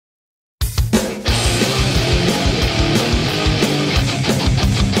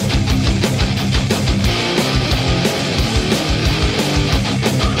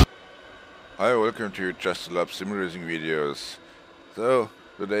welcome to Just a Lap simracing videos. So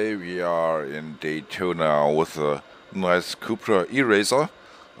today we are in Daytona with a nice Cupra E-Racer,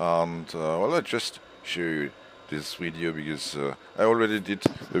 and well, I just show you this video because I already did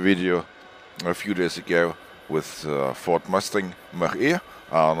a video a few days ago with Ford Mustang Mach-E, and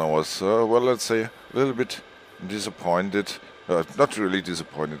I was well, let's say a little bit disappointed, not really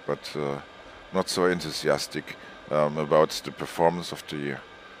disappointed, but not so enthusiastic about the performance of the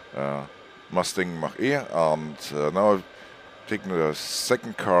Mustang Mach-E, and now I've taken the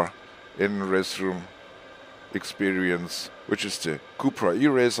second car in RaceRoom experience, which is the Cupra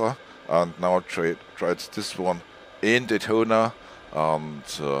E-Racer, and now tried this one in Daytona, and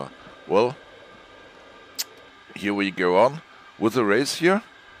well, here we go on with the race here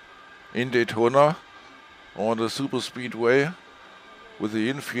in Daytona on the super speedway with the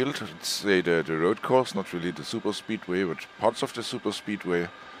infield. It's the road course, not really the super speedway, but parts of the super speedway.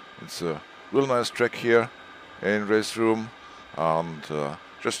 It's a real nice track here in RaceRoom, and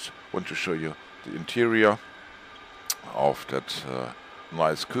just want to show you the interior of that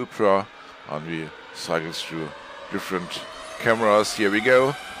nice Cupra, and we cycle through different cameras. Here we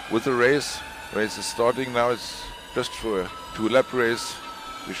go with the race. Race is starting now. It's just for a 2-lap race.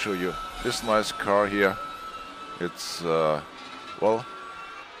 We show you this nice car here. It's well,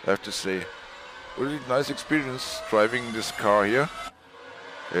 I have to say, really nice experience driving this car here.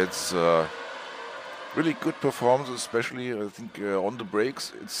 It's really good performance, especially I think on the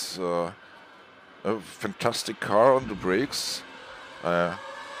brakes. It's a fantastic car on the brakes.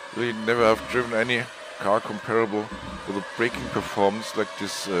 Really never have driven any car comparable with a braking performance like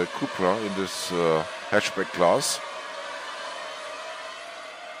this Cupra in this hatchback class.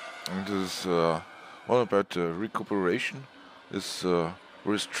 And this all about the recuperation is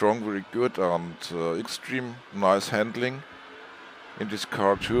very strong, very good, and extreme nice handling in this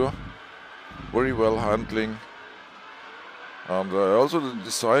car too. Very well handling, and also the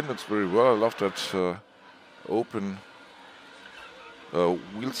design, it's very well. I love that open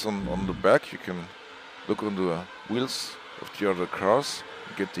wheels on the back. You can look on the wheels of the other cars,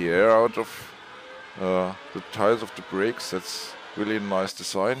 get the air out of the tires of the brakes. That's really a nice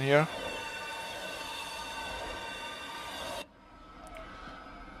design here.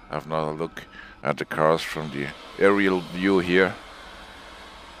 Have another look at the cars from the aerial view here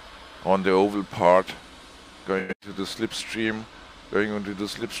on the oval part, going into the slipstream,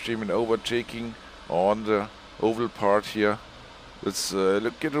 and overtaking on the oval part here. Let's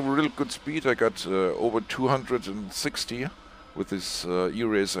get a real good speed. I got over 260 with this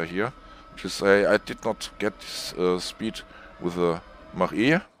E-Racer here, which is I did not get this speed with a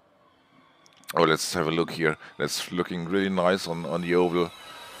Mach-E. Oh, let's have a look here. That's looking really nice on the oval.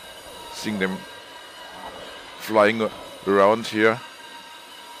 Seeing them flying around here.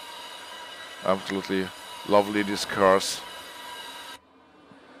 Absolutely lovely, these cars.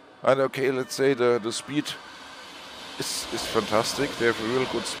 And okay, let's say the speed is fantastic. They have a real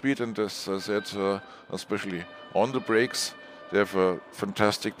good speed, and as I said, especially on the brakes, they have a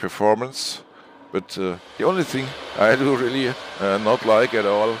fantastic performance. But the only thing I do really not like at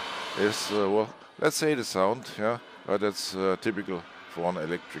all is, well, let's say the sound. Yeah, that's typical for an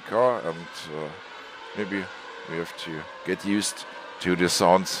electric car, and maybe we have to get used to the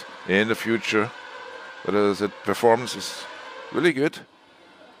sounds in the future. But the performance is really good.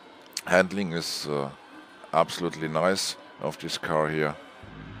 Handling is absolutely nice of this car here.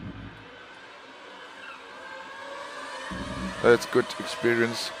 It's good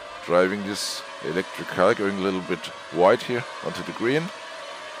experience driving this electric car, going a little bit wide here onto the green.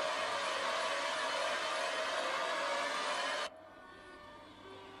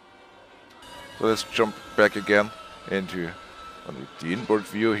 So let's jump back again into the inboard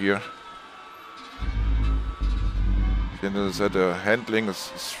view here. And as I said, the handling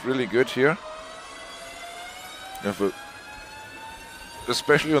is really good here.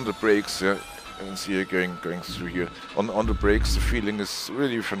 Especially on the brakes, yeah, you can see it going through here. On the brakes, the feeling is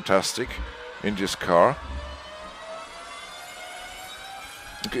really fantastic in this car.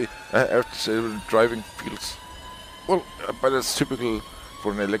 Okay, I have to say the driving feels, well, but that's typical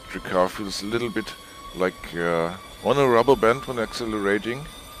for an electric car. Feels a little bit like on a rubber band when accelerating,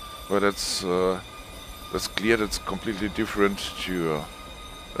 but that's clear. That's completely different to,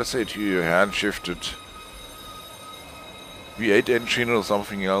 let's say, to your hand-shifted V8 engine or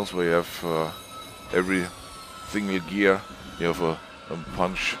something else, where you have every single gear, you have a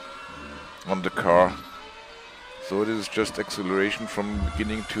punch on the car. So it is just acceleration from the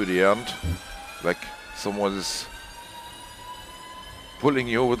beginning to the end, like someone is pulling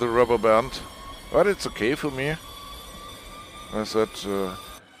you with a rubber band. But it's okay for me. I said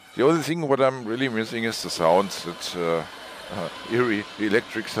The only thing what I'm really missing is the sound, that eerie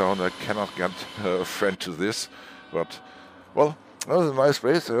electric sound. I cannot get a friend to this, but well, that was a nice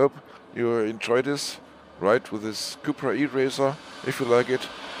race. I hope you enjoyed this ride with this Cupra E-Racer. If you like it,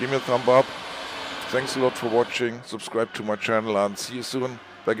 give me a thumb up. Thanks a lot for watching. Subscribe to my channel and see you soon.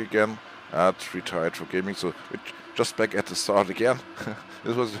 Back again at Retired for Gaming. So just back at the start again.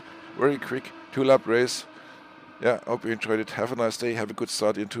 This was a very quick 2-lap race. Yeah, hope you enjoyed it. Have a nice day. Have a good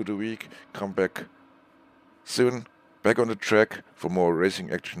start into the week. Come back soon. Back on the track for more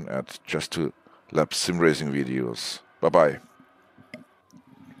racing action at Just 2 Lap sim racing videos. Bye bye.